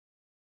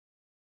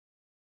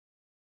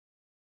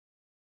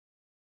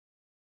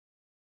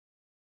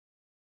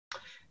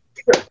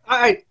All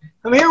right.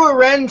 I'm here with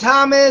Ren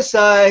Thomas,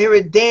 here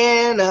with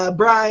Dan,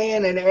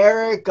 Brian, and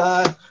Eric.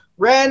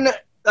 Ren,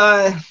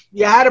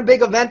 you had a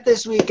big event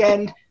this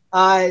weekend.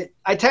 I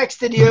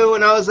texted you,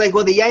 and I was like,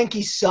 well, the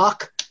Yankees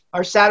suck.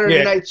 Our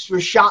Saturday nights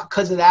were shot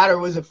because of that, or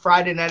was it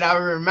Friday night? I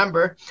don't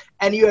remember.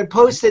 And you had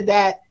posted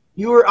that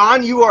you were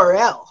on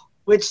URL,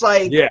 which,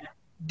 like,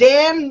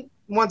 Dan,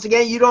 once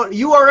again, you don't –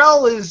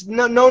 URL is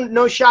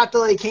no shot to,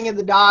 like, King of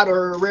the Dot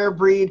or Rare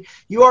Breed.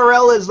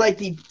 URL is, like,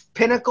 the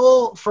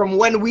pinnacle from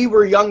when we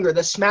were younger,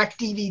 the Smack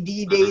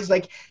DVD days.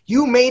 Like,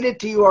 you made it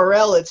to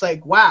URL. It's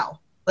like, wow.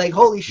 Like,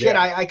 holy shit,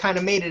 I kind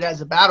of made it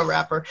as a battle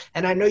rapper.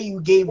 And I know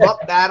you gave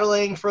up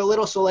battling for a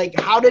little. So, like,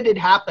 how did it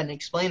happen?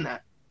 Explain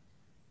that.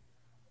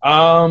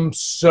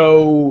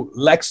 So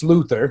Lex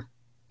Luthor,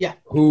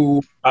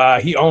 who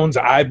he owns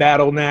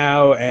iBattle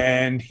now,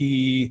 and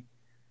he's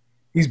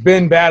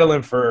been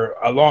battling for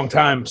a long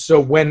time. So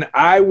when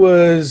I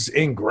was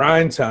in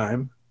Grind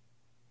Time,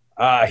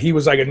 he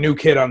was like a new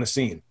kid on the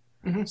scene.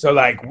 Mm-hmm. So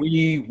like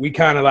we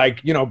kind of like,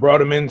 you know,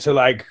 brought him into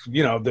like,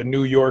 you know, the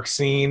New York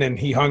scene, and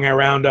he hung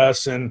around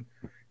us, and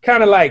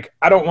kind of like,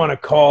 I don't want to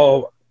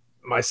call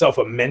myself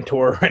a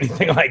mentor or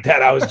anything like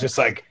that. I was just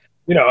like,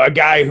 you know, a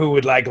guy who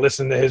would like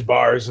listen to his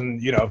bars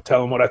and, you know,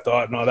 tell him what I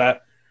thought and all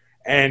that.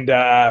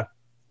 And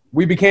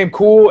we became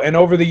cool. And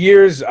over the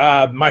years,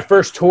 my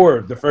first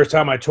tour, the first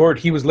time I toured,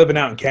 he was living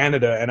out in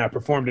Canada, and I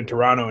performed in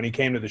Toronto, and he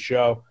came to the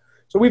show.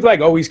 So we've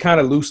like always kind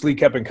of loosely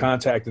kept in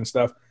contact and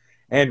stuff.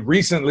 And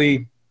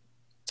recently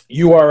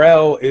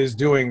URL is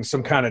doing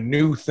some kind of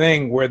new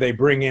thing where they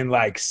bring in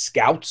like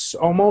scouts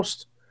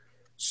almost.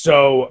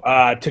 So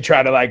to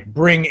try to like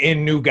bring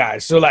in new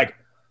guys. So like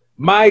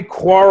my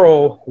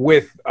quarrel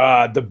with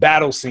the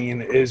battle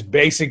scene is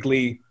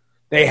basically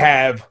they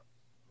have,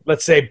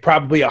 let's say,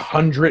 probably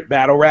 100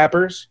 battle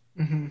rappers,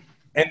 mm-hmm.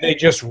 and they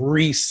just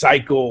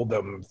recycle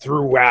them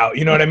throughout.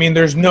 You know what I mean?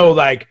 There's no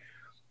like,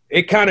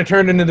 it kind of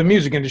turned into the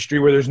music industry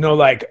where there's no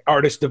like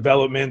artist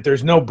development.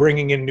 There's no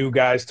bringing in new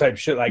guys type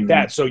shit like mm-hmm.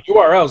 that. So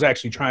URL is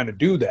actually trying to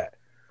do that.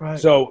 Right.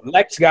 So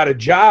Lex got a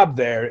job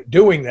there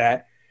doing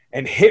that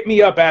and hit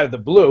me up out of the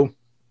blue.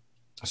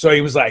 So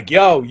he was like,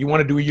 yo, you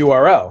want to do a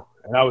URL?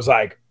 And I was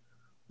like,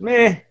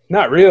 meh,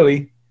 not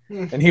really.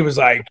 And he was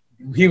like,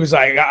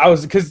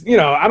 because, you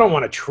know, I don't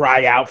want to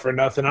try out for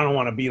nothing. I don't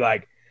want to be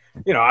like,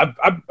 you know,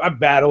 I've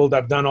battled,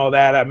 I've done all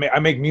that. I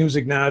make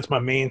music now. It's my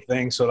main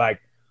thing. So like,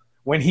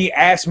 when he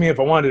asked me if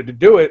I wanted to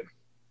do it,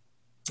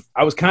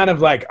 I was kind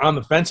of like on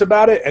the fence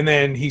about it. And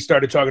then he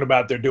started talking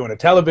about they're doing a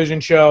television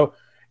show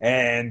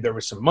and there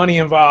was some money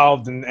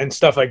involved and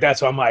stuff like that.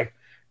 So I'm like,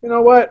 you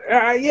know what?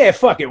 Yeah,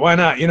 fuck it. Why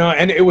not? You know,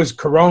 and it was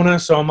Corona.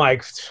 So I'm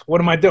like,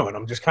 what am I doing?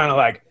 I'm just kind of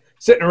like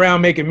sitting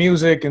around making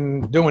music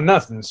and doing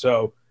nothing.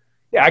 So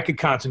yeah, I could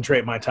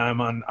concentrate my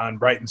time on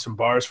writing some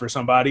bars for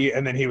somebody.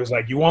 And then he was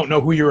like, you won't know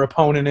who your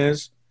opponent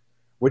is,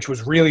 which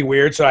was really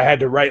weird. So I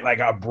had to write like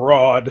a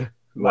broad,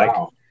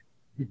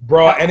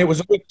 and it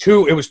was like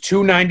two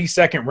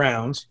 90-second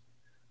rounds.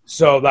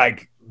 So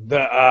like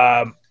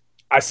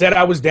I said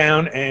I was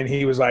down, and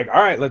he was like,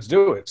 all right, let's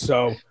do it.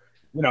 So,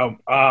 you know,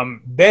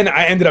 then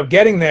I ended up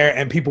getting there,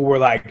 and people were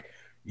like,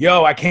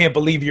 yo, I can't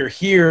believe you're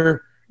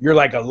here. You're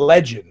like a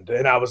legend.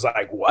 And I was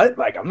like, what?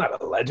 Like, I'm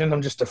not a legend.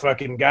 I'm just a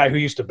fucking guy who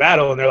used to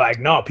battle. And they're like,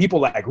 no, people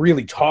like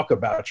really talk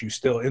about you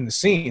still in the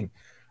scene.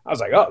 I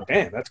was like, oh,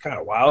 damn, that's kind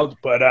of wild.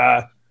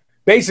 But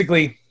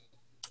basically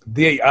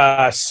the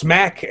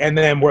Smack and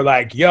then we're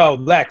like, yo,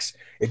 Lex,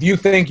 if you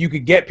think you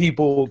could get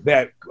people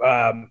that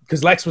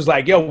because Lex was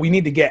like, yo, we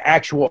need to get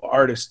actual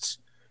artists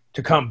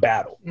to come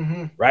battle,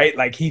 mm-hmm. right?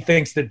 Like he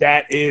thinks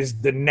that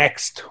is the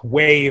next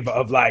wave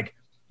of like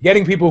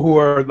getting people who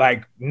are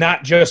like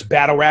not just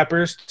battle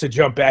rappers to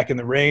jump back in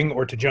the ring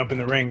or to jump in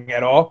the ring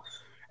at all,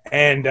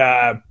 and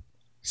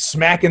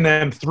smacking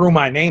them threw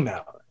my name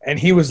out. And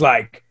he was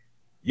like,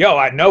 yo,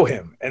 I know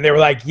him. And they were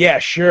like, yeah,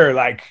 sure.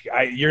 Like,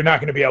 you're not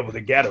going to be able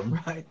to get him.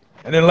 Right.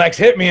 And then Lex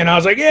hit me, and I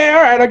was like, yeah,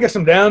 all right, I guess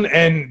I'm down.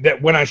 And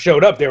when I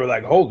showed up, they were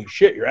like, holy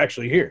shit, you're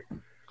actually here.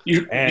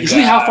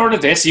 Usually how far in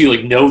advance do you,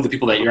 like, know the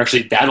people that you're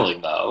actually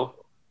battling, though?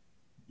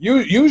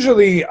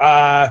 Usually,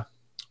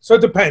 so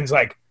it depends.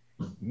 Like,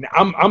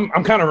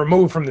 I'm kind of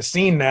removed from the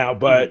scene now,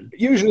 but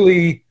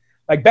usually,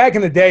 like, back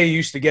in the day, you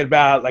used to get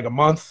about, like, a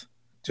month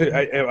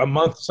to a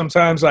month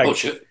sometimes. Like,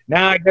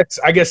 now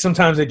I guess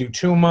sometimes they do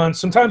 2 months.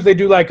 Sometimes they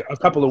do like a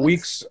couple of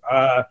weeks.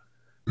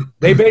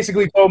 They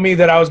basically told me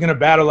that I was going to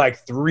battle like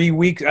 3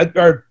 weeks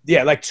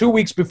like 2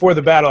 weeks before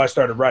the battle I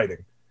started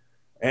writing.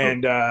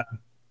 And,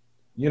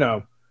 you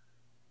know,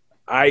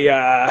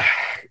 I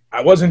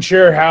wasn't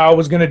sure how I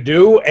was going to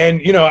do.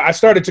 And, you know, I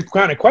started to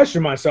kind of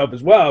question myself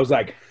as well. I was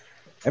like,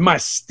 am I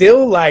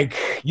still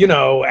like, you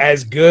know,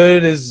 as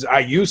good as I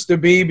used to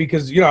be?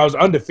 Because, you know, I was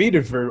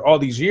undefeated for all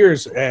these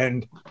years.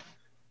 And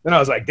then I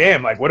was like,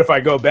 damn, like, what if I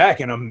go back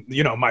and I'm,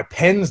 you know, my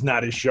pen's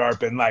not as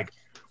sharp, and like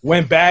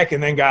went back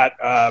and then got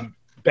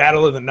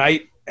Battle of the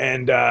Night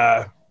and,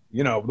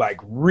 you know, like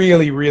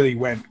really, really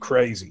went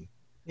crazy.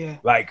 Yeah.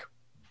 Like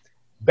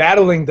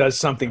battling does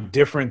something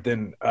different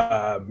than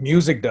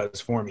music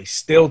does for me.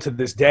 Still to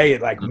this day,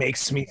 it like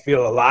makes me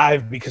feel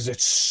alive because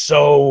it's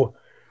so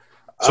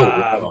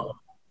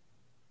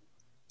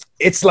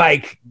it's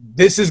like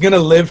this is gonna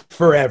live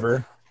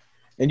forever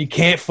and you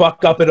can't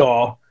fuck up at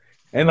all.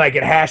 And like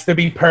it has to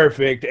be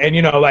perfect. And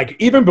you know, like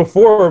even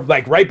before,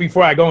 like right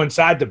before I go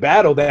inside the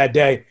battle that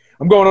day,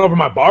 I'm going over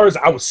my bars.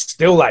 I was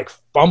still like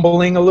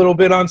fumbling a little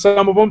bit on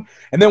some of them,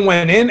 and then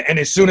went in. And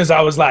as soon as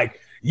I was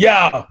like,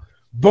 yeah,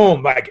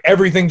 boom, like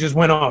everything just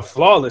went off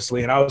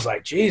flawlessly. And I was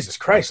like, Jesus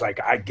Christ, like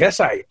I guess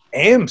I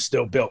am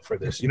still built for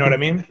this. You know what I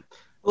mean?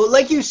 Well,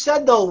 like you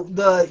said though,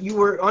 you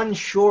were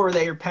unsure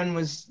that your pen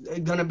was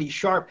gonna be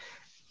sharp.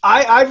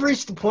 I've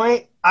reached the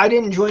point. I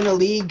didn't join a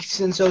league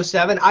since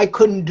 2007. I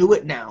couldn't do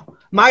it now.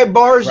 My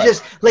bars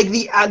just like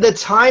the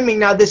timing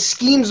now. The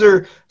schemes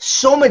are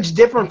so much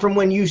different from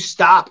when you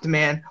stopped,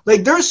 man.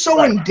 Like they're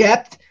so in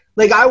depth.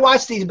 Like I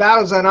watch these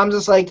battles and I'm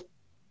just like,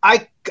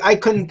 I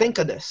couldn't think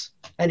of this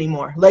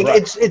anymore. Like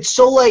it's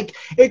so like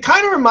it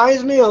kind of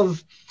reminds me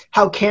of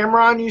how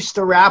Cameron used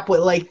to rap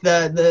with like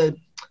the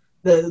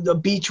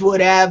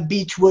Beechwood Ave,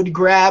 Beechwood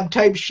grab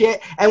type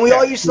shit, and we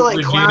all used to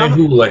like clown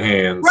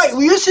him. Right,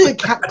 we used to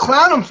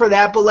clown him for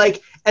that, but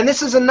like. And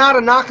this is not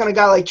a knock on a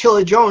guy like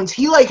Chilla Jones.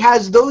 He like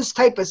has those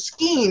type of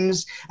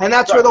schemes, and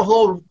that's where the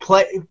whole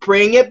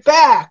bring it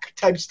back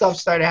type stuff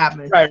started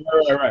happening. Right.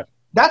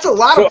 That's a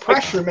lot of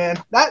pressure,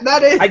 man.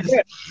 That is.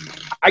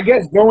 I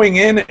guess going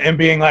in and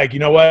being like, you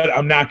know what,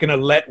 I'm not gonna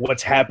let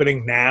what's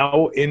happening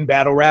now in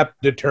battle rap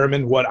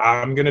determine what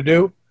I'm gonna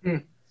do.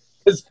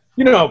 Because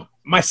you know,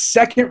 my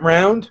second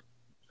round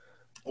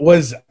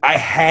was I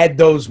had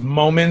those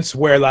moments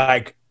where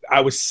like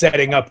I was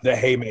setting up the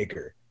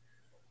haymaker.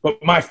 But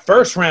my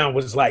first round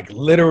was like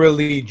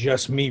literally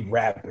just me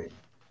rapping,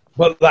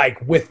 but like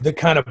with the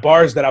kind of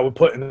bars that I would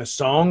put in the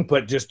song,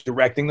 but just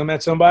directing them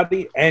at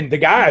somebody. And the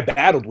guy I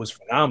battled was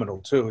phenomenal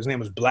too. His name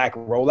was Black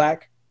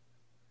Rolak,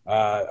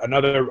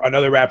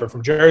 another rapper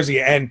from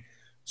Jersey. And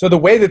so the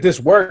way that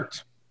this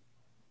worked,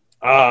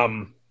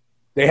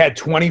 they had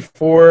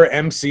 24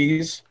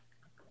 MCs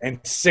and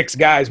 6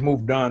 guys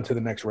moved on to the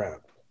next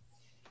round.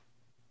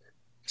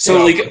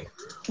 So like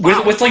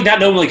with like not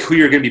knowing like who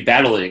you're going to be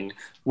battling,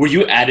 were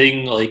you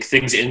adding like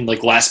things in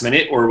like last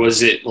minute, or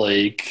was it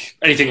like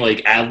anything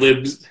like ad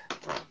libs?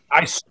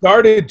 I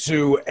started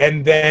to,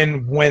 and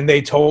then when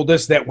they told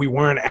us that we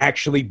weren't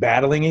actually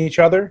battling each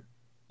other,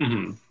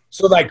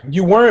 so like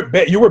you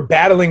were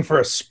battling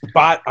for a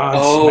spot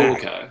on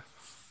Smack. Okay.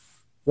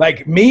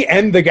 Like me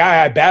and the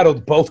guy I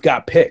battled both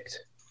got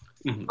picked.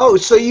 Oh,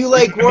 so you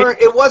like weren't?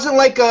 It wasn't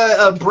like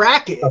a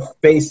bracket, a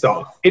face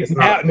off. It's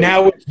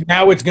now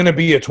it's going to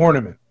be a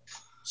tournament.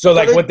 So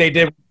like what they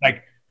did,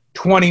 like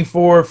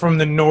 24 from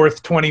the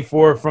north,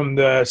 24 from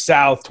the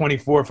south,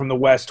 24 from the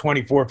west,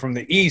 24 from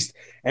the east,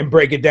 and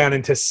break it down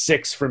into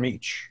 6 from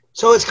each.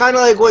 So it's kind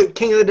of like what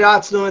King of the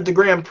Dot's doing at the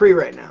Grand Prix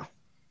right now.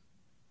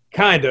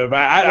 Kind of.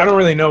 I don't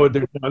really know what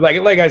they're doing.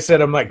 Like I said,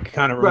 I'm like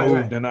kind of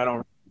removed and I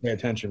don't pay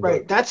attention.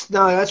 Right. That's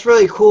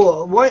really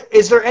cool. What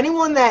is there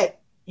anyone that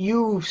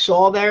you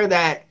saw there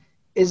that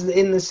is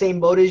in the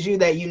same boat as you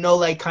that you know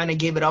like kind of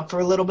gave it up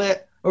for a little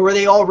bit, or were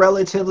they all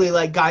relatively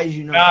like guys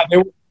you know?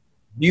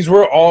 These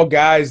were all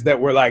guys that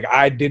were like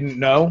I didn't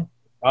know,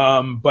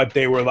 but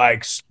they were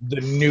like the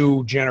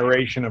new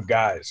generation of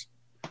guys.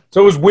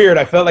 So it was weird.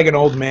 I felt like an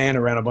old man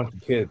around a bunch of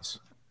kids.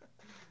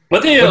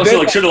 But they also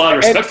like showed a lot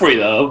of respect for you,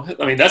 though.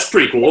 I mean, that's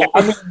pretty cool.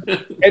 I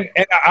mean,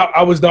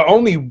 I was the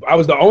only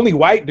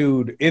white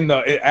dude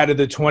out of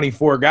the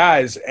 24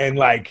 guys, and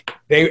like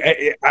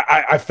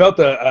I felt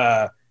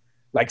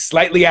like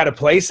slightly out of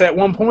place at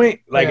one point.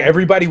 Like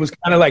everybody was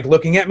kind of like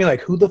looking at me like,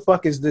 who the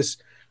fuck is this?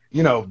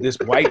 You know, this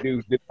white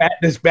dude,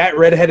 this fat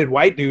redheaded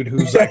white dude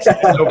who's like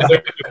over there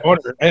in the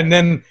corner. And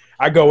then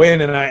I go in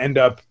and I end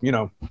up, you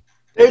know.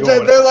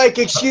 They're like,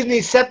 excuse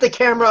me, set the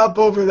camera up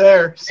over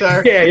there,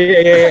 sir.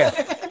 Yeah.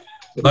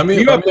 Let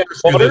me ask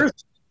you this.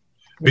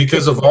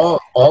 Because of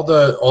all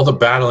the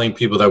battling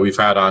people that we've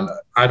had on,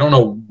 I don't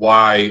know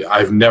why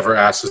I've never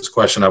asked this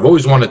question. I've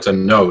always wanted to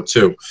know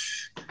too.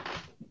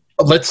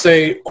 Let's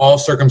say all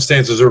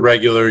circumstances are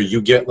regular.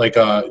 You get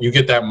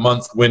that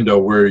month window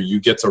where you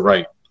get to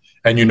write.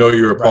 And you know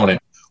your opponent.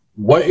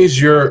 Right.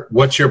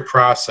 What's your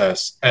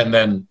process? And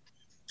then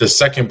the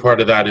second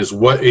part of that is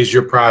what is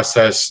your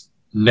process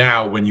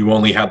now when you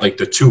only had like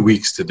the 2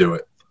 weeks to do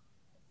it?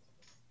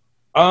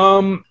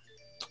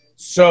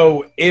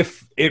 So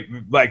if it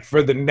like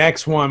for the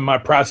next one, my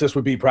process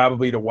would be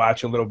probably to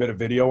watch a little bit of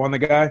video on the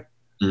guy,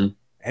 and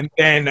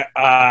then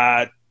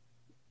I'll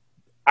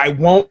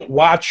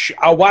watch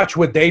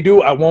what they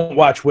do. I won't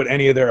watch what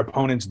any of their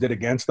opponents did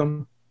against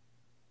them.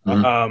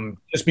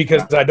 Just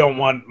because I don't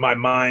want my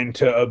mind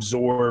to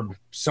absorb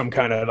some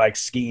kind of like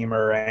scheme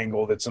or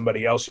angle that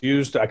somebody else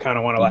used. I kind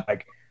of want to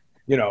like,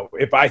 you know,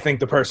 if I think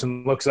the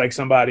person looks like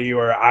somebody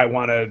or I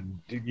want to,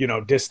 you know,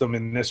 diss them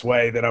in this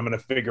way, then I'm going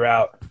to figure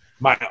out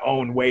my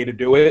own way to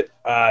do it.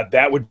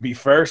 That would be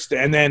first.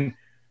 And then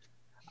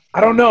I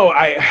don't know.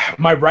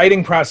 My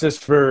writing process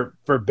for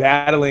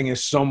battling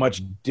is so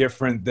much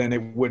different than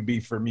it would be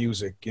for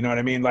music. You know what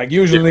I mean? Like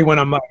usually when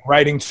I'm like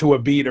writing to a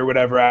beat or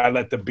whatever, I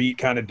let the beat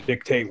kind of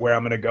dictate where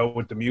I'm gonna go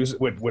with the music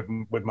with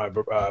my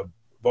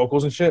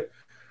vocals and shit.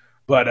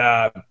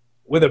 But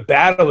with a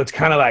battle, it's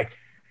kind of like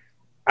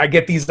I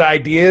get these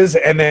ideas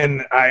and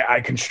then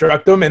I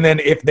construct them, and then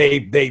if they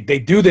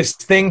do this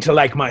thing to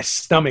like my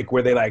stomach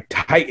where they like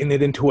tighten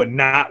it into a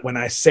knot when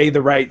I say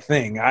the right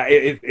thing.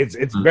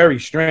 It's very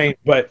strange,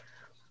 but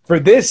for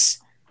this,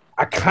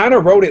 I kind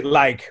of wrote it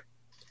like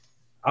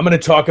I'm gonna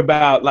talk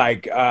about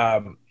like I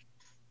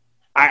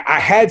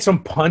had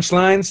some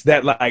punchlines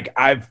that like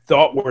I've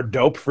thought were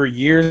dope for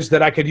years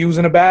that I could use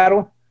in a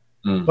battle,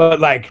 but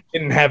like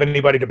didn't have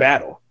anybody to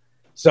battle.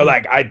 So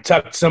like I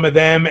tucked some of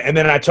them, and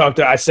then I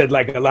said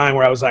like a line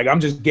where I was like, I'm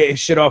just getting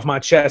shit off my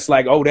chest,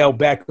 like Odell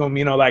Beckham,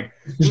 you know, like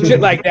shit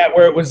like that,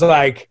 where it was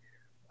like,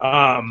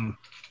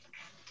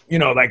 you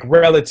know, like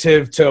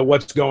relative to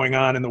what's going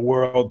on in the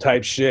world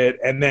type shit.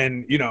 And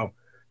then, you know,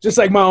 just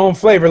like my own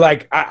flavor,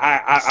 like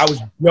I was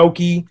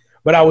jokey,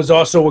 but I was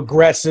also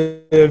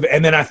aggressive.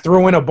 And then I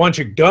threw in a bunch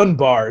of gun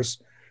bars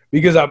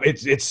because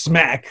it's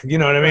smack, you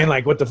know what I mean?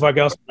 Like what the fuck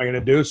else am I going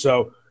to do?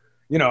 So,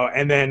 you know,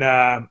 and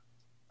then,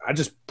 I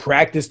just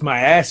practiced my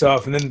ass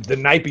off, and then the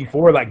night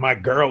before, like my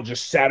girl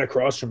just sat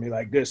across from me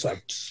like this,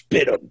 like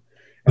spit him,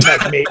 and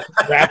like made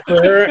rap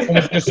for her, and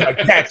was just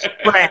like that's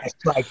trash,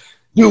 like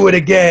do it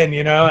again,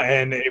 you know,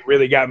 and it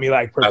really got me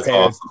like prepared.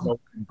 That's awesome.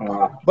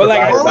 But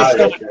like,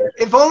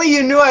 if only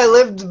you knew I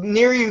lived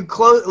near you,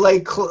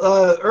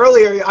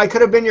 earlier, I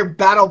could have been your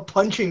battle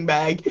punching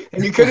bag,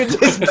 and you could have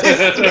just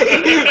dissed me.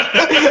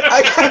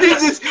 I could have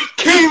just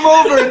came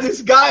over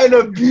this guy and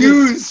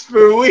abused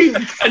for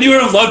weeks. And you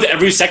would have loved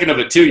every second of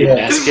it too, you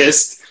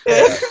masochist.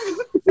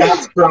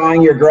 Scott's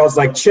crying. Your girl's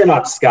like, chin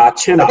up, Scott,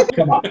 chin up.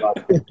 Come on,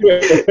 bud.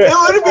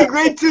 It would be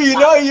great too. You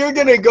know, you're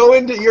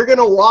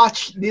gonna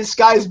watch this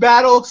guy's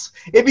battles.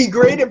 It'd be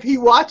great if he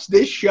watched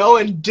this show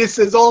and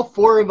disses all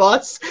four of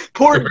us.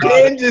 Poor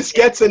Dan just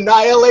gets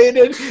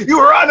annihilated. You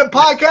were on a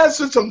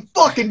podcast with some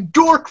fucking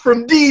dork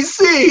from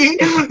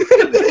DC. And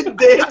then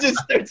Dan just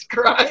starts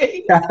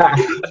crying.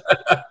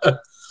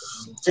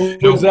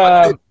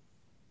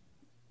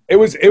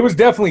 It was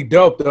definitely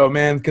dope though,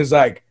 man, because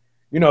like,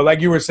 you know,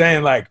 like you were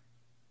saying, like,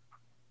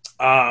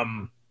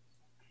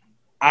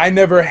 I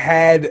never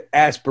had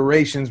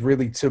aspirations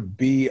really to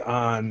be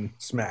on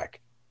Smack.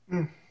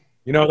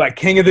 You know, like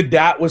King of the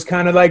Dot was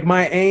kind of like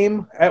my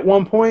aim at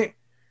one point.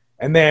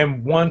 And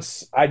then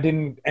once I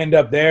didn't end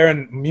up there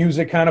and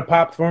music kind of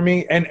popped for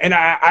me, and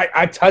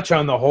I touch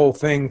on the whole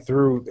thing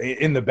through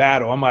in the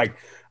battle. I'm like,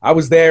 I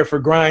was there for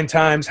Grind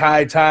Times,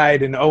 High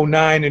Tide in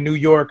 09 in New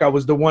York. I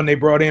was the one they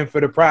brought in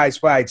for the prize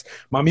fights.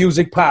 My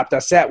music popped. I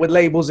sat with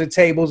labels at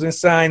tables and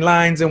signed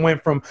lines and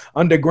went from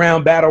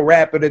underground battle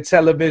rapper to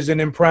television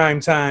in prime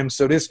time.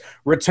 So this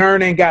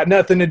return ain't got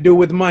nothing to do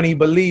with money.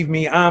 Believe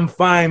me, I'm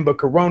fine, but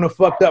Corona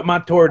fucked up my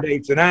tour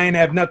dates and I ain't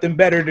have nothing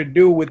better to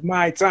do with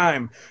my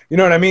time. You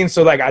know what I mean?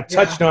 So like I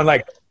touched on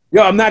like,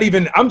 yo,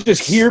 I'm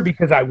just here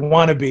because I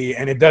want to be.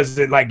 And it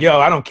doesn't like, yo,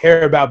 I don't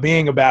care about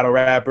being a battle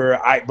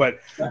rapper. But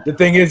the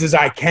thing is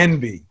I can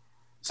be.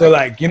 So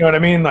like, you know what I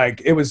mean?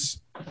 Like it was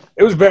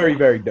very,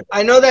 very dope.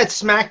 I know that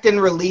Smack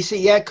didn't release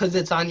it yet because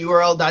it's on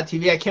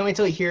URL.tv. I can't wait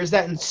till he hears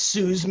that and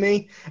sues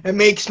me and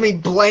makes me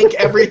blank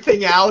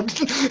everything out.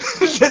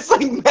 Just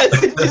like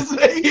messages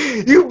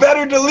me, you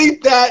better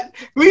delete that.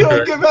 We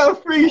don't give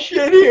out free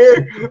shit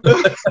here.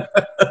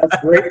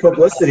 That's great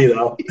publicity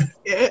though.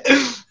 Yeah.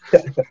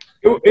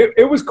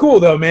 It was cool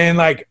though, man.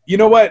 Like, you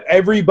know what?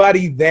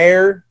 Everybody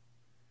there,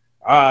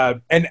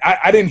 and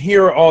I didn't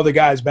hear all the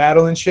guys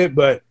battle and shit,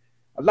 but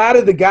a lot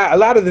of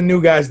the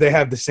new guys, they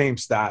have the same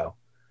style.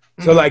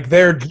 So like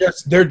they're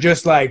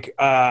just like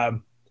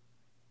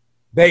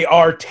they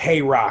are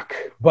Tay-Rock,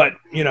 but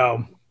you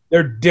know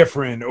they're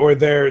different, or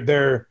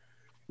they're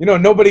you know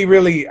nobody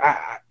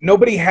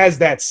has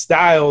that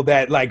style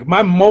that like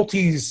my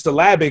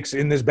multi-syllabics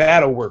in this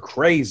battle were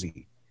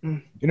crazy.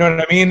 You know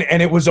what I mean?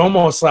 And it was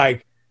almost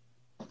like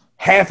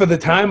half of the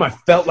time I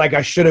felt like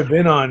I should have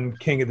been on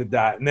King of the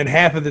Dot, and then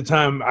half of the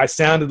time I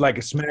sounded like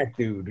a Smack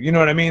dude. You know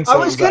what I mean? So I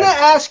was going to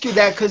ask you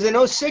that because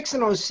in 06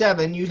 and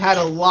 07, you had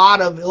a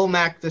lot of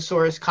Ilmac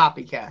Thesaurus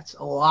copycats.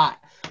 A lot.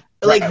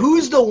 Like,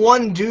 who's the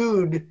one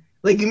dude,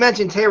 like you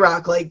mentioned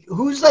Tay-Rock, like,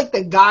 who's like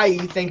the guy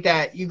you think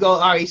that you go,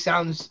 oh, he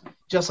sounds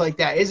just like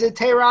that? Is it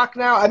Tay-Rock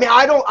now? I mean,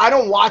 I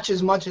don't watch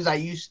as much as I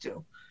used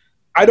to.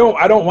 I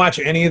don't watch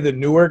any of the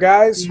newer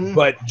guys,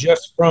 but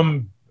just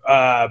from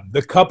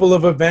the couple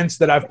of events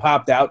that I've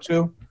popped out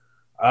to,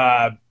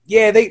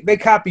 they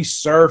copy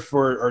Surf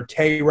or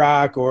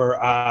Tay-Rock, or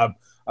a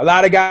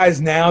lot of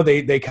guys now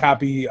they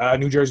copy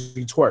New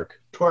Jersey Twerk.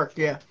 Twerk,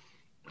 yeah.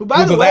 Who,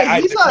 by the way,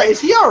 is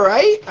he all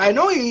right? I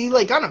know he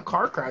like got in a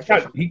car crash.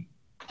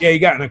 He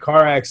got in a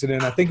car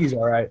accident. I think he's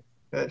all right.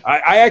 Good.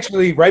 I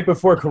actually, right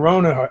before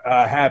Corona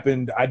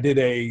happened, I did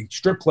a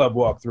strip club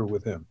walkthrough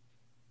with him.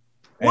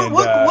 And,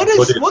 what I don't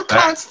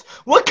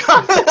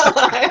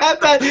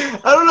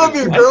know if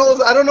your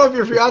girls, I don't know if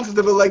your fiance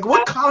did, but like,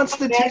 what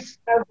constitutes?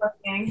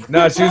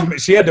 No,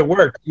 she had to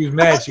work. She was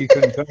mad she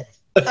couldn't come.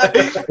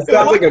 It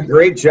sounds like a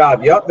great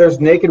job. Yep, there's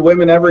naked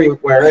women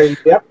everywhere.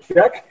 Yep,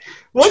 check.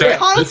 What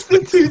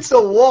constitutes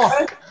a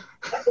walk?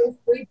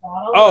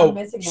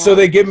 Oh, so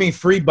they give me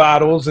free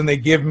bottles and they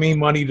give me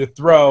money to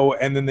throw,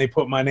 and then they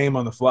put my name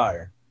on the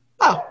flyer.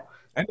 Oh,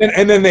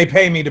 and then they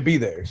pay me to be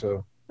there.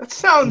 So that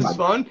sounds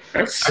fun.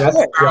 That sounds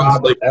like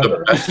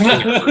the best thing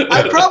ever.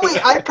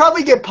 I'd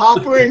probably get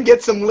popular and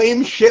get some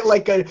lame shit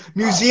like a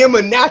Museum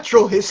of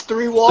Natural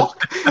History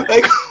walk,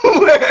 like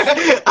where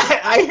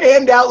I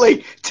hand out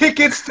like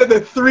tickets to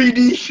the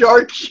 3D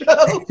shark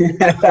show.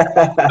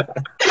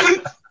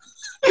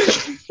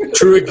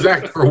 True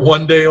exact for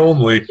one day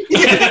only.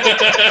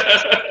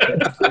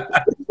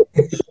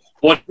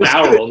 1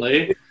 hour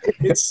only.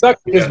 it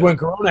sucked because when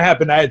Corona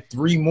happened, I had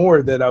 3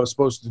 more that I was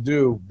supposed to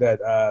do that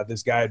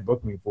this guy had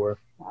booked me for.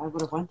 I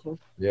would have went to.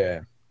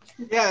 Yeah.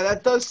 Yeah,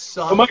 that does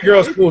suck. Well, my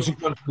girl's cool. She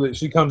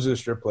comes to the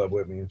strip club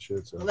with me and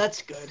shit. So. Well,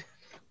 that's good.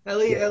 At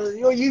least,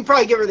 you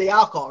probably give her the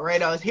alcohol,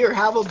 right? I was here,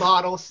 have a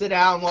bottle, sit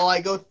down while I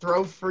go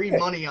throw free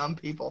money on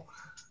people.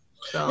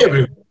 So. Yeah,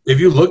 but if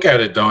you look at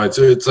it, though,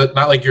 it's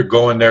not like you're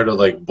going there to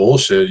like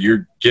bullshit.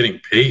 You're getting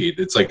paid.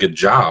 It's like a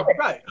job.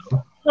 Right.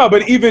 No,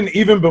 but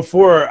even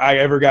before I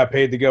ever got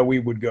paid to go, we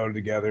would go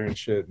together and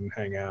shit and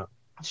hang out.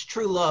 It's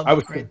true love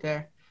right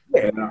there.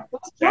 Yeah.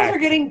 Those girls are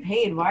getting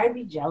paid. Why are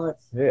we jealous?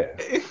 Yeah.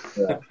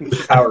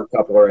 Power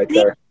couple right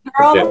there.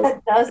 Girl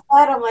that does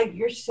that, I'm like,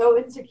 you're so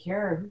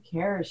insecure. Who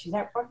cares? She's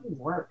at fucking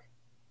work.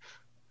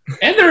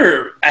 And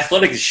they're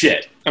athletic as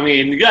shit. I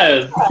mean, you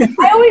gotta.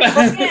 I always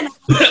look in.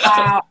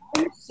 Wow,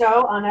 I'm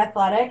so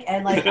unathletic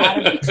and like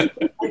out of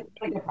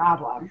like a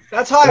problem.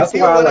 That's how I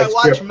feel when I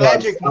watch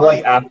Magic Mike. I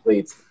like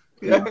athletes.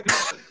 Yeah.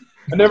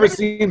 I've never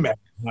seen Magic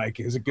Mike.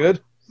 Is it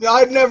good? Yeah,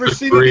 I've never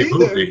seen it either.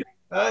 Movie.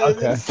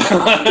 Okay.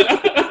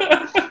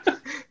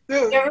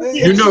 Dude,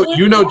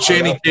 You know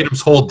Channing Tatum's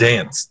whole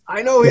dance.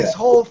 I know his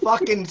whole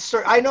fucking.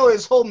 I know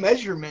his whole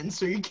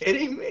measurements. Are you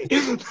kidding me?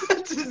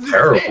 That's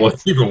Terrible.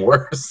 It's even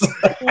worse.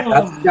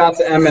 That's Scott's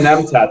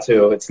Eminem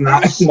tattoo. It's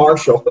not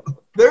Marshall.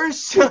 There's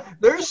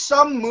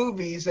some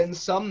movies and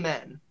some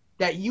men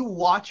that you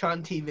watch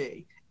on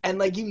TV and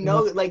like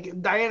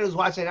like Diana's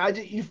watching.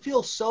 You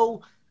feel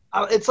so.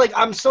 It's like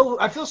I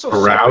feel so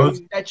aroused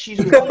sorry that she's.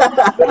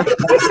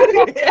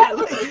 Yeah,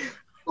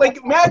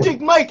 like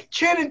Magic Mike,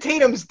 Channing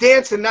Tatum's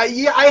dancing. Now,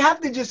 I have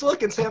to just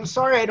look and say, I'm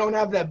sorry I don't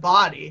have that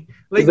body.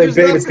 Like, babe,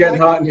 it's getting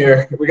hot in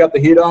here. We got the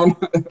heat on.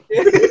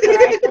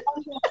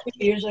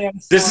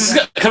 This is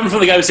coming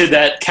from the guy who said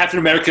that Captain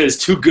America is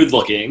too good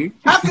looking.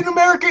 Captain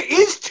America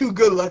is too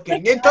good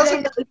looking. It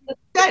doesn't make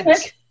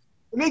sense.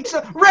 It makes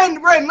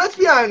Ren, let's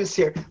be honest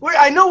here.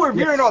 I know we're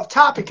veering off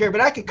topic here,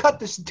 but I could cut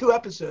this in 2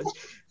 episodes.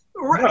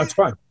 No, it's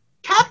fine.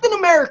 Captain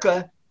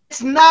America,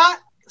 it's not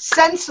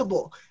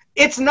sensible.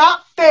 It's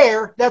not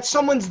fair that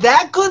someone's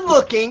that good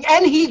looking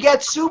and he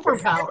gets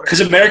superpowers. Because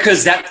America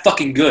is that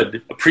fucking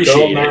good.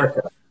 Appreciate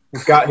America.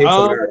 Scott hates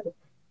America.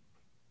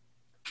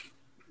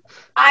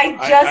 I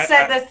just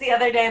said this the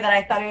other day that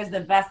I thought he was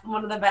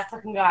one of the best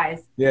looking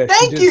guys. Yeah.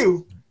 Thank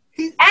you.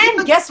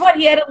 And guess what?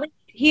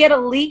 He had a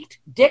leaked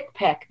dick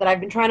pic that I've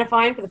been trying to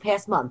find for the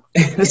past month.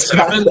 Yeah,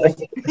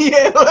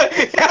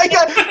 I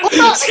got.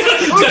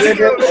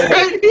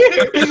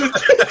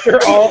 They're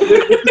all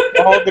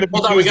going to be.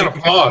 Hold on, we got to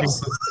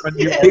pause.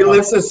 He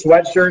lifts his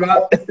sweatshirt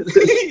up.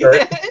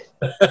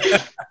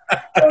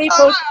 So he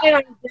posted it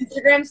on his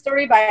Instagram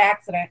story by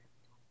accident.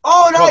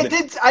 Oh no,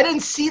 I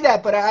didn't see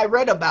that, but I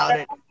read about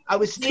it. I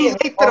was too late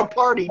to the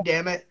party.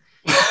 Damn it,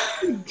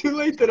 too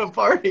late to the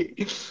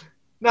party.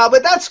 No,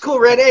 but that's cool,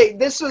 Red. Hey,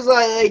 this was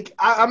like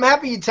I'm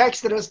happy you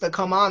texted us to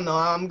come on, though.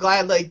 I'm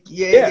glad,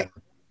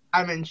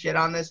 I'm in shit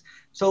on this.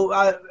 So,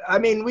 I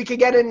mean, we could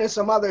get into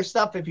some other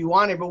stuff if you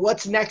wanted, but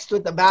what's next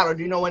with the battle?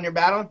 Do you know when you're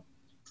battling?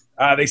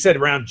 They said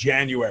around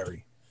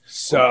January.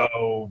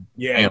 So,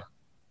 yeah.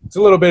 It's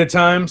a little bit of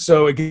time,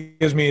 so it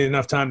gives me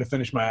enough time to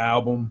finish my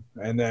album.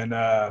 And then,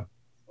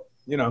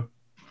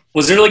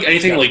 Was there, like,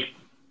 anything, like,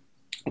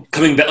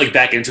 coming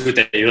back into it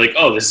that you're like,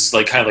 oh, this is,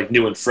 like, kind of, like,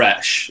 new and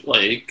fresh?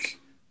 Like,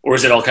 or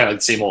is it all kind of like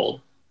the same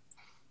old?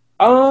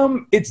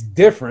 It's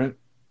different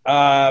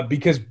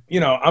because,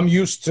 I'm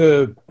used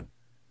to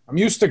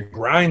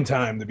grind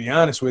time, to be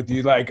honest with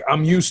you. Like,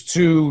 I'm used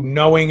to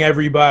knowing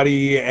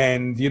everybody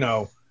and,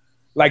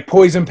 like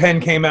Poison Pen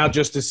came out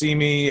just to see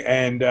me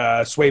and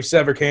Swave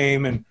Sever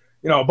came and,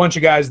 a bunch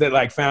of guys that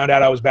like found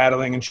out I was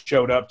battling and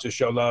showed up to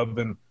show love.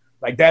 And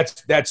like,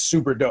 that's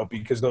super dope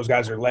because those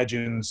guys are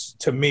legends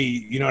to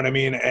me. You know what I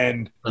mean?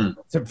 And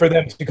for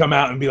them to come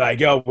out and be like,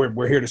 yo,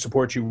 we're here to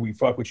support you. We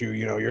fuck with you.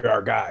 You're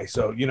our guy.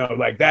 So,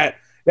 like that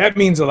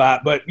means a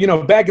lot. But,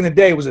 back in the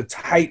day, it was a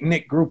tight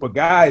knit group of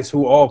guys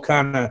who all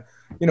kind of,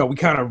 we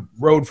kind of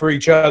rode for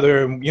each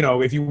other. And,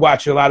 if you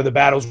watch a lot of the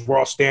battles, we're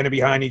all standing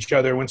behind each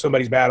other when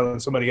somebody's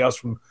battling somebody else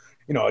from,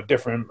 a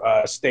different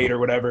state or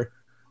whatever.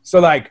 So,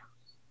 like,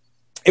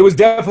 it was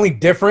definitely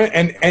different.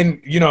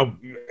 And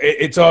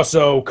it's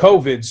also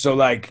COVID. So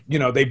like, you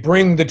know, they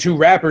bring the two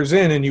rappers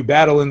in and you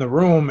battle in the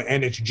room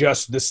and it's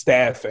just the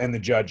staff and the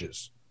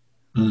judges.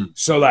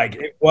 So like,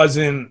 it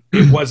wasn't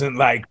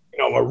like, you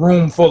know, a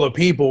room full of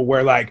people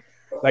where like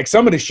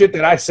some of the shit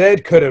that I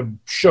said could have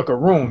shook a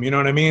room, you know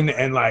what I mean?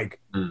 And like,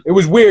 it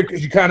was weird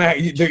because you kind of,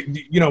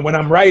 you know, when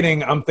I'm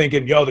writing, I'm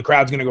thinking, yo, the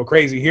crowd's going to go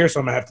crazy here. So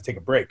I'm gonna have to take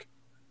a break.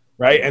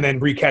 Right. And then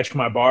recatch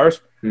my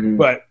bars.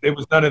 But it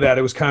was none of that.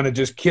 It was kind of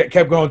just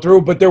kept going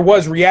through. But there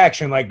was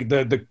reaction. Like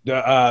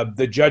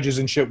the judges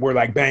and shit were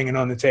like banging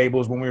on the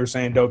tables when we were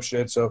saying dope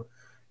shit. So,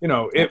 you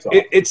know,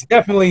 it's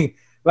definitely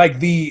like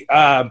the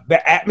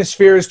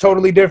atmosphere is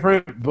totally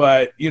different.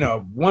 But, you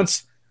know,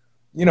 once,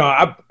 you know,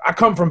 I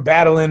come from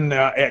battling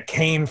at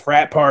Kane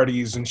frat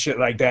parties and shit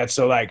like that.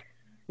 So like,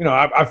 you know,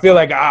 I feel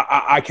like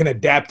I can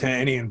adapt to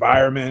any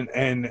environment.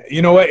 And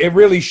you know what? It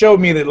really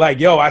showed me that like,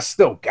 yo, I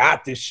still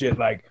got this shit.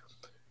 Like,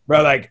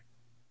 bro, like,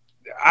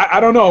 I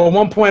don't know. At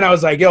one point, I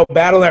was like, "Yo,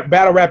 battle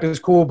rap is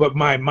cool," but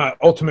my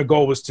ultimate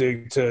goal was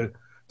to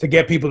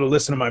get people to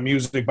listen to my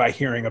music by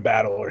hearing a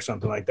battle or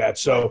something like that.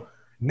 So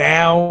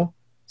now,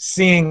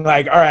 seeing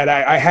like, all right,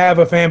 I have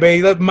a fan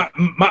base.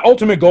 My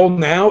ultimate goal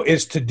now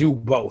is to do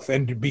both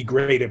and to be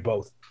great at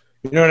both.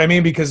 You know what I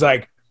mean? Because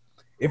like,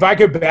 if I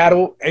could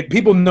battle, and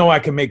people know I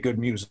can make good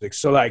music.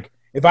 So like,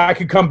 if I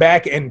could come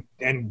back and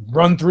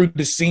run through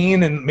the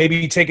scene and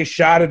maybe take a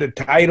shot at a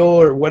title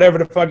or whatever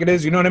the fuck it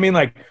is, you know what I mean?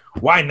 Like,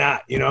 why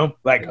not? You know,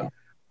 like I'm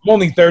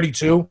only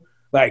 32,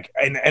 like,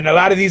 and a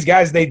lot of these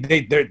guys,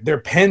 their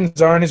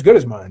pens aren't as good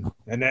as mine,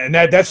 and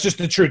that's just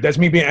the truth. That's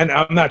me being, and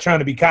I'm not trying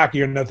to be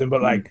cocky or nothing,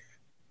 but like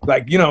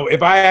you know,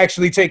 if I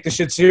actually take the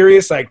shit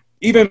serious, like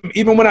even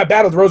when I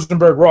battled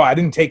Rosenberg Raw, I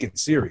didn't take it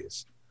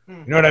serious.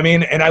 You know what I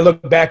mean? And I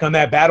look back on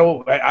that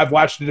battle. I've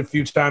watched it a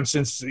few times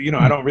since, you know,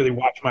 I don't really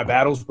watch my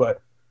battles,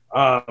 but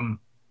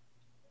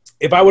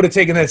if I would have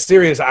taken that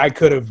serious, I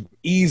could have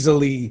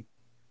easily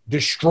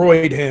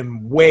destroyed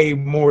him way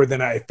more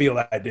than I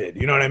feel I did.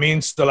 You know what I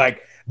mean? So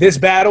like, this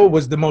battle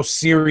was the most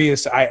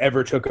serious I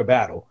ever took a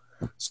battle.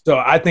 So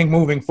I think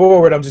moving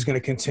forward, I'm just going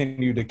to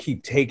continue to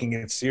keep taking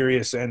it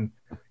serious and,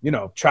 you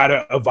know, try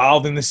to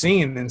evolve in the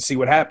scene and see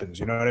what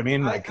happens. You know what I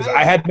mean? Like, because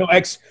I had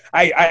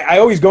I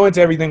always go into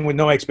everything with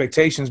no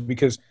expectations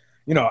because,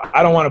 you know,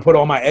 I don't want to put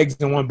all my eggs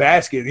in one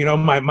basket. You know,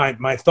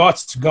 my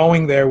thoughts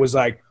going there was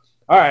like,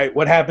 all right,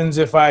 what happens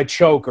if I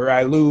choke or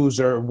I lose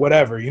or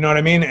whatever? You know what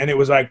I mean? And it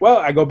was like, well,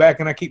 I go back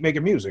and I keep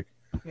making music.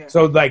 Yeah.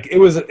 So like, it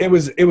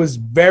was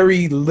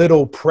very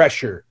little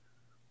pressure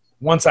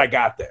once I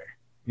got there.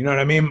 You know what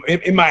I mean?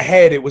 In my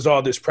head, it was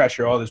all this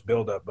pressure, all this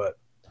buildup. But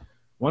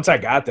once I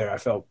got there, I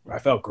felt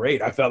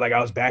great. I felt like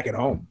I was back at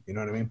home. You know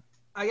what I mean?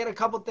 I got a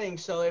couple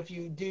things. So if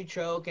you do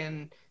choke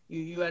and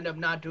you end up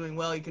not doing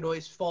well, you could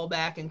always fall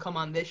back and come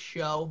on this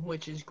show,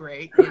 which is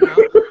great. You know?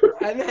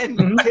 And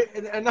then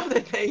another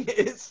thing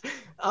is,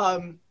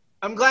 I'm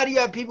glad you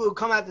have people who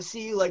come out to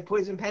see you, like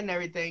Poison Pen and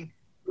everything.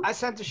 I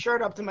sent a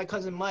shirt up to my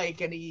cousin Mike,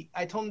 and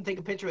I told him to take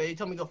a picture of it. He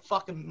told me to go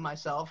fuck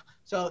myself.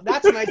 So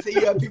that's nice that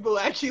you have people who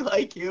actually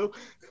like you.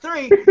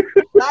 3,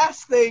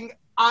 last thing,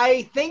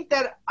 I think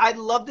that I'd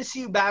love to see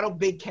you battle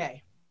Big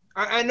K.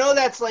 I know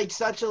that's like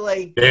such a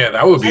like. Yeah,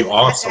 that would be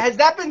awesome. Has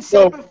that been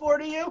said before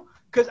to you?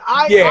 Because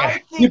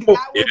I think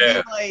that would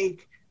be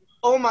like,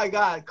 oh my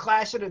God,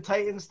 Clash of the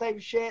Titans type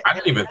shit. I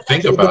didn't even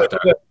think about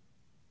that.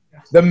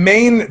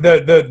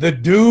 The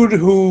dude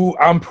who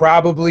I'm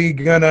probably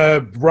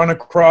gonna run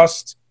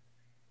across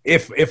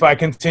if I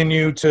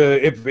continue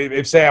to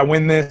if say I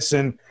win this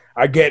and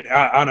I get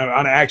on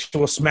an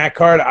actual smack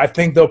card, I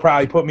think they'll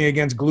probably put me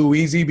against Glue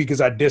Easy because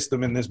I dissed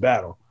them in this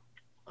battle.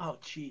 Oh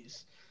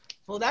jeez.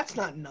 Well, that's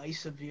not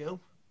nice of you.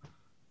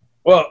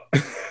 Well,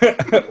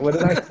 what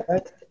did I say?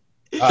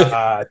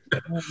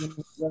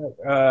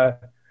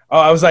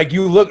 I was like,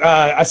 you look.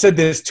 I said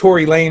this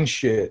Tory Lane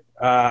shit.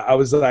 I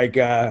was like,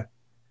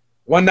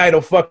 one night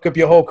will fuck up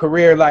your whole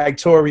career like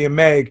Tory and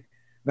Meg.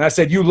 And I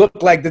said, you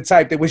look like the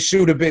type that would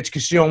shoot a bitch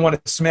because she don't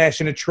want to smash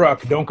in a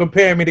truck. Don't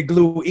compare me to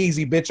Glue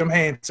Easy, bitch. I'm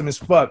handsome as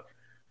fuck.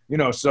 You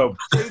know, so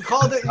you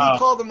called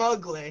him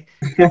ugly.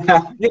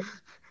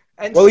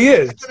 And well, he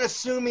is. He's gonna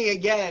sue me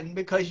again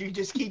because you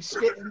just keep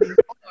spitting these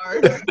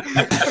bars, and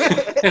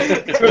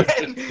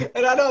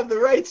I don't have the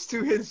rights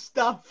to his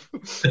stuff.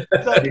 So,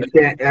 you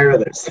can't air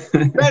this.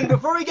 Ben,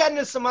 before we get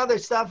into some other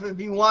stuff, if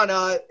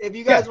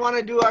you guys want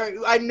to do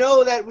I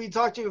know that we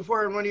talked to you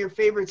before, and one of your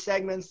favorite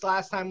segments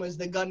last time was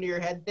the gun to your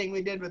head thing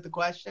we did with the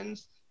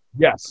questions.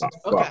 Yes.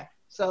 Okay.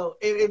 So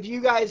if you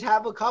guys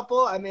have a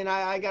couple, I mean,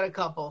 I got a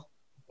couple.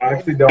 I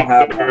actually don't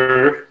have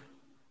one.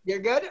 You're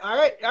good? All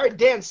right,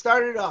 Dan,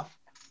 start it off.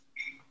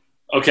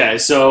 Okay,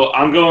 so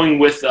I'm going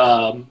with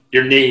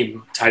your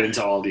name tied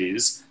into all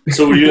these.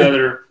 So would you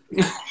either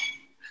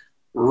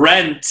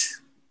rent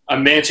a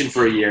mansion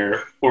for a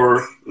year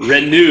or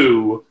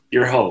renew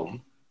your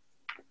home?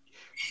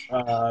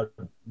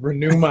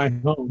 Renew my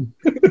home.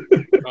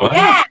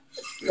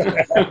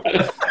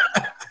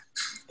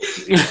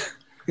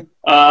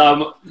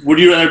 Would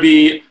you rather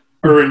be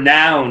a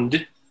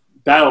renowned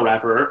battle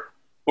rapper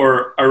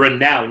or a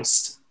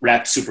renounced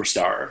rap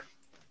superstar?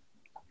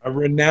 a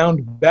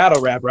renowned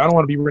battle rapper. I don't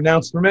want to be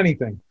renounced from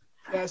anything.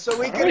 Yeah, so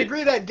we can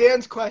agree that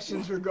Dan's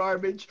questions were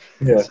garbage.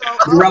 Yeah. So,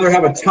 Would you rather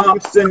have a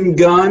Thompson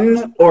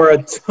gun or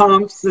a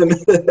Thompson?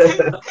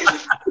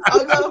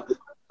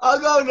 I'll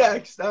go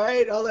next. All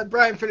right, I'll let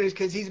Brian finish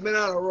because he's been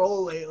on a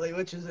roll lately,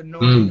 which is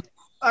annoying.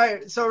 All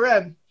right, so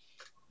Ren.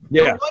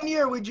 Yeah. For 1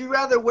 year, would you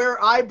rather wear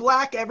eye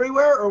black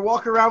everywhere or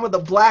walk around with a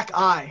black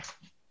eye?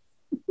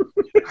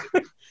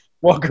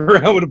 Walk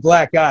around with a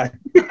black eye.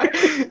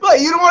 What,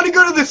 you don't want to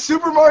go to the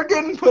supermarket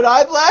and put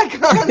eye black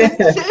on and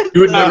shit?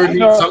 You would never need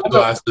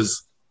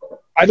sunglasses.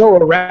 I know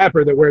a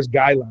rapper that wears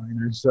guy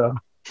liners, so.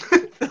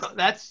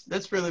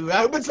 That's really weird. I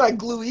hope it's not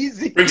Glue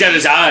Easy. Brings out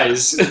his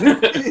eyes.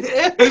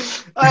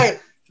 All right,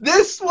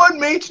 this one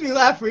makes me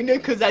laugh, Rena,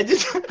 because I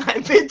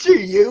picture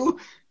you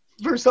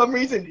for some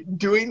reason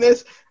doing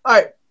this. All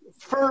right,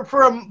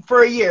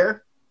 for a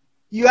year,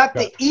 you have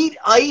to eat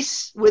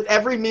ice with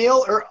every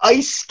meal or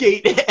ice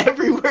skate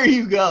everywhere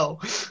you go.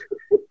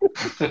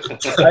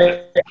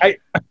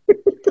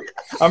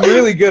 I'm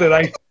really good at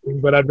ice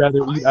cream, but I'd rather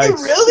eat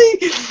ice. Really?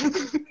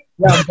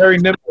 Yeah, I'm very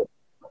nimble.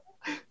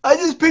 I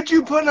just picture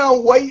you putting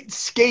on white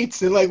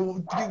skates and like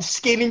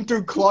skating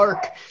through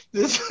Clark.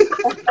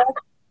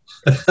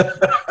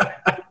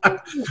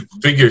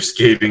 Figure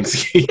skating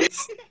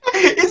skates.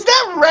 Is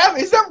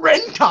that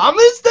Ren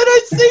Thomas that I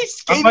say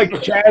skating? I'm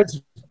like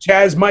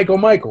Chaz Michael.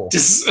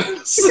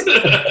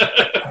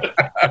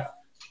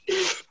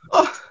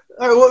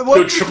 All right,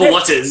 what triple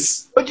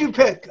Lutzes. What'd you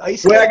pick?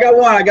 Ice Wait, I got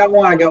one.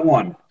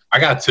 I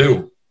got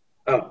two.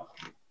 Oh.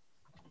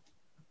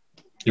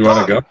 You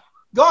want to go?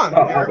 Go on.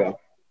 Okay.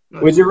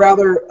 Would you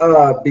rather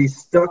be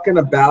stuck in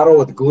a battle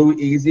with Glue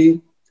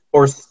Easy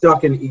or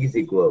stuck in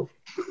Easy Glue?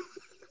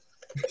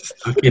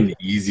 Stuck in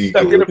Easy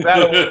Stuck Glue. in a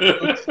battle.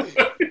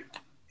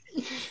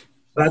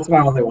 That's my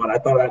only one. I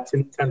thought that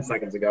 10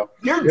 seconds ago.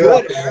 You're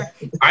good, Eric.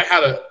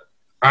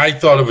 I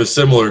thought of a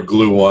similar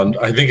glue one.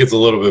 I think it's a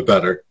little bit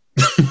better.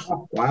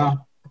 Oh,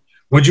 wow.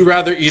 Would you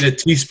rather eat a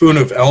teaspoon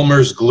of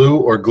Elmer's glue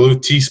or glue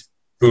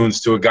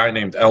teaspoons to a guy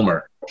named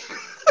Elmer?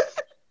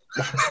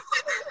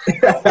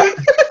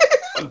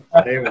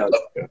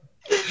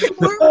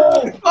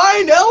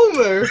 Find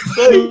Elmer.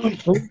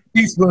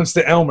 Teaspoons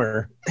to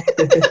Elmer.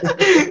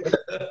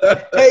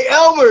 Hey,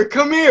 Elmer,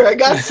 come here. I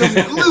got some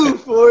glue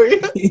for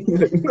you.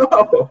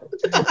 No.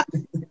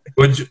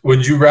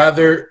 Would you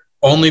rather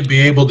only be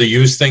able to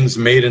use things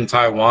made in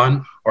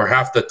Taiwan or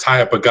have to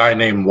tie up a guy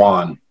named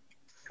Juan?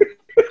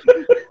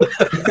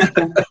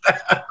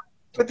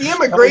 With the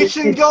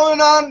immigration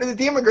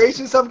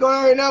stuff going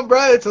on right now,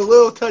 Brad, it's a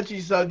little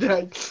touchy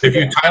subject. If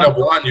you tied up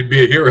Juan, you'd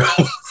be a hero.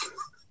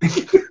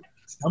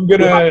 I'm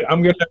gonna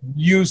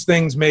use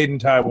things made in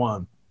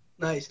Taiwan.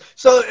 Nice.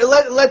 So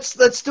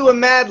let's do a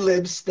Mad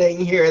Libs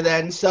thing here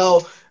then.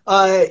 So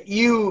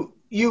you're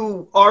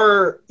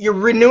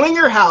renewing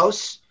your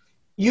house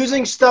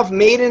using stuff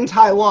made in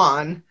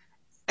Taiwan,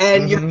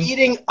 and you're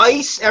eating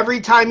ice every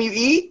time you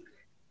eat,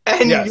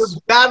 and you're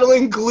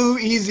battling Glue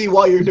Easy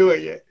while you're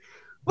doing it.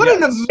 What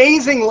an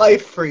amazing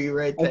life for you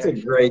right there. That's a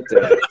great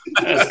day.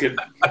 That's good.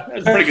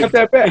 That's pretty good. Not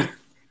that bad.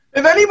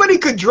 If anybody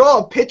could draw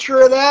a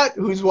picture of that,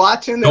 who's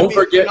watching, Don't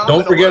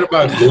forget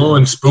about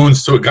gluing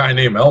spoons to a guy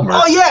named Elmer.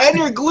 Oh yeah, and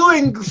you're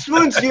gluing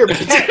spoons to your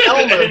pet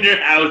Elmer in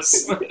your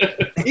house.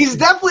 He's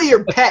definitely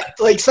your pet.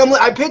 Like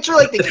I picture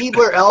like the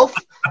Keebler elf,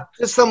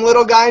 just some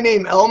little guy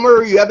named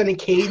Elmer you have in a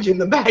cage in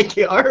the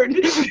backyard.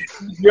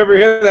 You ever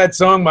hear that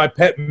song "My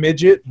Pet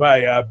Midget"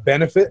 by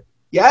Benefit?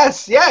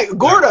 Yes, yeah,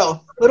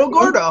 Gordo, little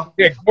Gordo.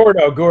 Yeah,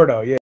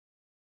 Gordo, yeah.